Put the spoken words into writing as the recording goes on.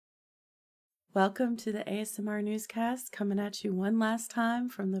Welcome to the ASMR newscast, coming at you one last time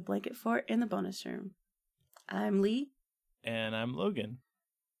from the blanket fort in the bonus room. I'm Lee. And I'm Logan.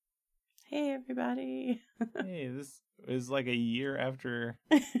 Hey, everybody. Hey, this is like a year after,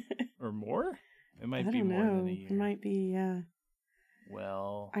 or more? It might be more than a year. It might be, yeah.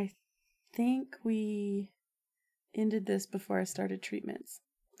 Well, I think we ended this before I started treatments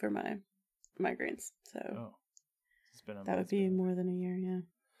for my migraines. So it's been that would be more than a year, yeah.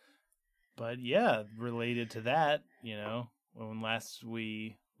 But yeah, related to that, when last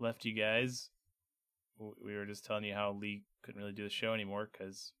we left you guys, we were just telling you how Lee couldn't really do the show anymore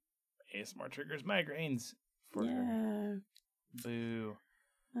because ASMR triggers migraines for her. Boo.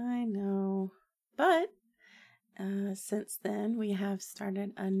 I know. But since then, we have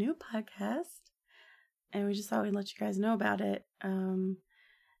started a new podcast, and we just thought we'd let you guys know about it.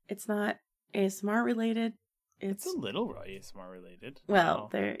 It's not ASMR related. It's a little ASMR related. Well,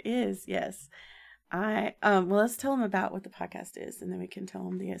 there is, yes. Let's tell them about what the podcast is, and then we can tell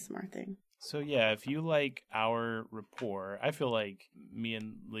them the ASMR thing. So yeah, if you like our rapport, I feel like me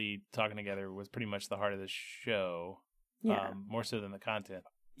and Lee talking together was pretty much the heart of the show. Yeah. More so than the content.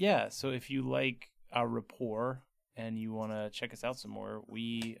 Yeah, so if you like our rapport and you want to check us out some more,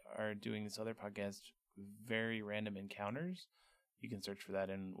 we are doing this other podcast, Very Random Encounters. You can search for that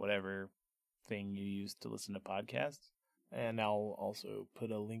in whatever thing you use to listen to podcasts. And I'll also put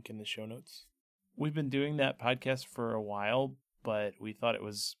a link in the show notes. We've been doing that podcast for a while, but we thought it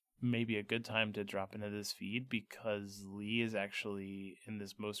was maybe a good time to drop into this feed because Lee is actually in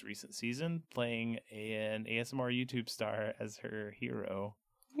this most recent season playing an ASMR YouTube star as her hero.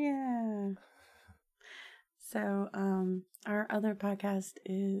 Yeah. So our other podcast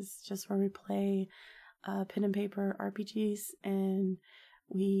is just where we play pen and paper RPGs, and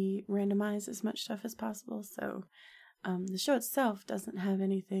we randomize as much stuff as possible. So the show itself doesn't have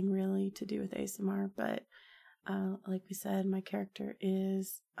anything really to do with ASMR, but like we said, my character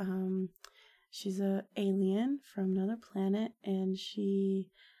is she's a alien from another planet, and she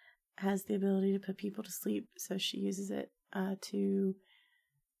has the ability to put people to sleep. So she uses it to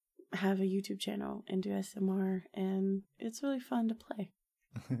have a YouTube channel and do ASMR, and it's really fun to play.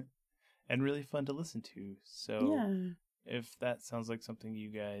 And really fun to listen to. So if that sounds like something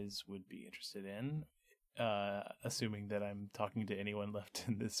you guys would be interested in, assuming that I'm talking to anyone left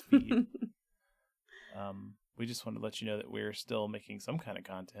in this feed, we just want to let you know that we're still making some kind of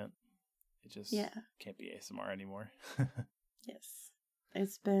content. It just can't be ASMR anymore. Yes.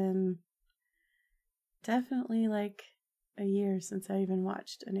 It's been definitely like a year since I even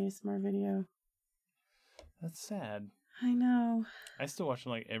watched an ASMR video. That's sad. I know. I still watch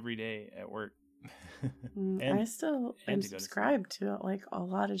them like every day at work. I still am subscribed to like a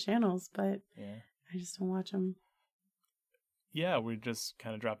lot of channels, but I just don't watch them. Yeah, we're just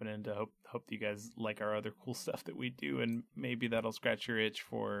kind of dropping in to hope you guys like our other cool stuff that we do, and maybe that'll scratch your itch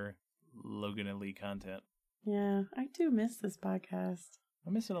for Logan and Lee content. Yeah, I do miss this podcast. I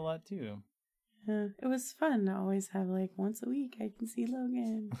miss it a lot too. Yeah, it was fun to always have like once a week I can see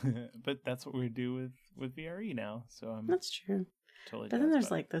Logan. But that's what we do with VRE now, so that's true. Totally. But then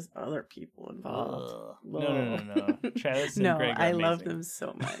there's like those other people involved. No. Travis and Greg are I amazing. love them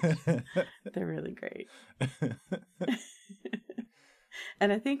so much. They're really great.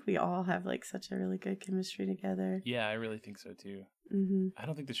 And I think we all have like such a really good chemistry together. Yeah, I really think so too. Mm-hmm. I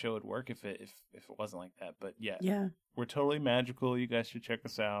don't think the show would work if it wasn't like that. But yeah, we're totally magical. You guys should check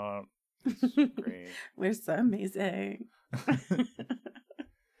us out. It's great. We're so amazing.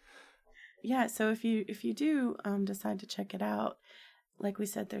 Yeah, so if you do decide to check it out, like we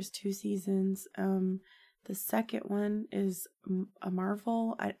said, there's 2 seasons. The second one is a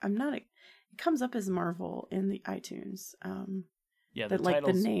Marvel. I'm not. It comes up as Marvel in the iTunes. The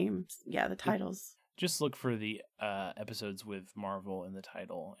titles, the names. Yeah, the titles. Just look for the episodes with Marvel in the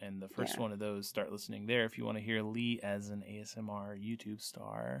title, and the first one of those, start listening there if you want to hear Lee as an ASMR YouTube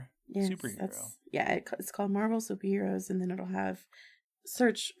star superhero. It's called Marvel Superheroes, and then it'll have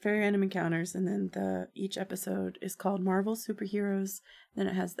search Very Random Encounters, and then each episode is called Marvel Superheroes. Then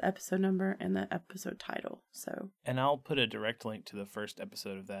it has the episode number and the episode title. And I'll put a direct link to the first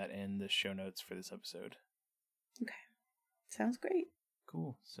episode of that in the show notes for this episode. Okay. Sounds great.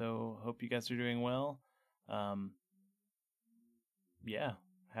 Cool. So hope you guys are doing well. Have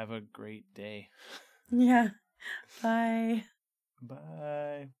a great day. Yeah. Bye.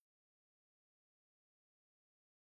 Bye.